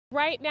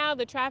Right now,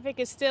 the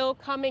traffic is still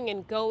coming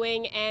and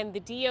going, and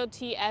the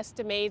DOT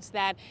estimates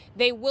that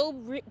they will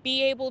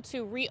be able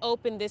to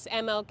reopen this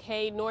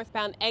MLK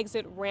northbound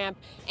exit ramp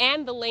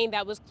and the lane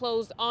that was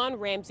closed on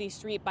Ramsey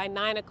Street by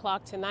 9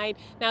 o'clock tonight.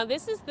 Now,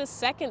 this is the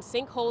second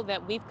sinkhole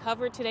that we've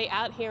covered today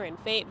out here in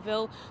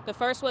Fayetteville. The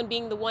first one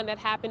being the one that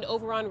happened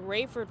over on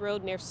Rayford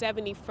Road near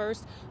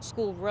 71st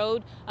School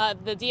Road.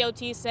 The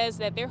DOT says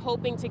that they're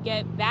hoping to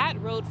get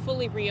that road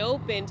fully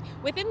reopened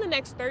within the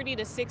next 30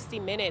 to 60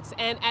 minutes.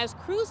 And as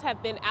crews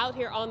have been out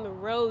here on the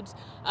roads,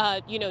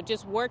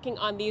 just working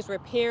on these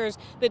repairs,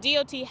 the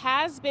DOT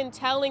has been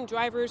telling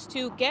drivers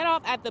to get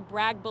off at the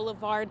Bragg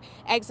Boulevard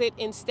exit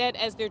instead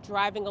as they're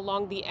driving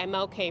along the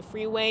MLK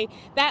freeway.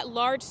 That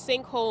large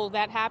sinkhole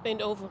that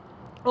happened over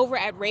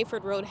at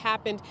Rayford Road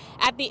happened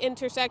at the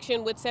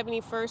intersection with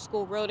 71st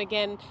School Road.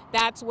 Again,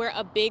 that's where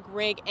a big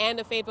rig and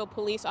a Fayetteville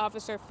police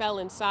officer fell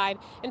inside.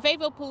 And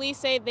Fayetteville police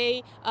say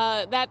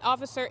that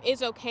officer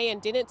is okay and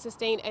didn't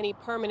sustain any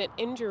permanent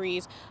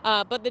injuries.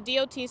 But the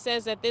DOT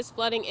says that this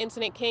flooding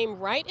incident came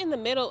right in the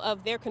middle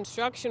of their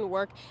construction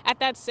work at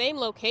that same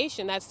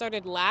location that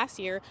started last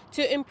year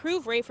to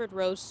improve Rayford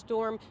Road's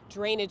storm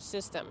drainage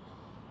system.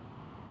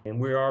 And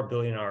we are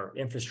building our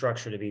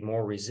infrastructure to be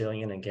more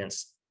resilient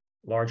against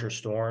larger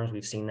storms.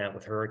 We've seen that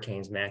with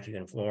hurricanes Matthew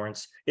and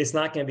Florence. It's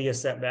not going to be a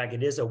setback.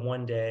 It is a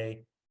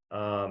one-day.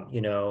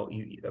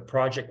 A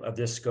project of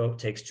this scope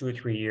takes 2 or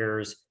 3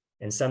 years,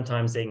 and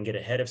sometimes they can get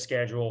ahead of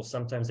schedule.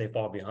 Sometimes they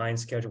fall behind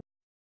schedule.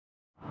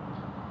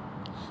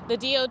 The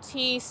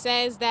DOT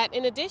says that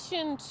in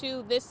addition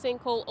to this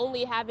sinkhole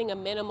only having a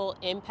minimal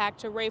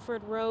impact to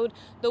Rayford Road,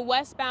 the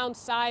westbound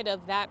side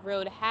of that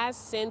road has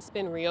since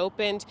been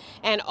reopened.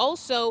 And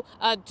also,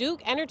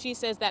 Duke Energy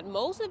says that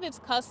most of its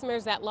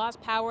customers that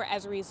lost power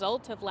as a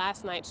result of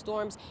last night's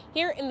storms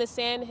here in the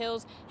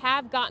Sandhills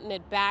have gotten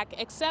it back,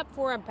 except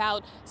for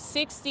about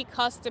 60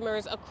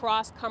 customers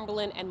across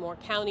Cumberland and Moore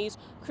counties.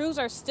 Crews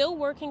are still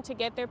working to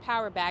get their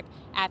power back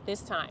at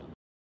this time.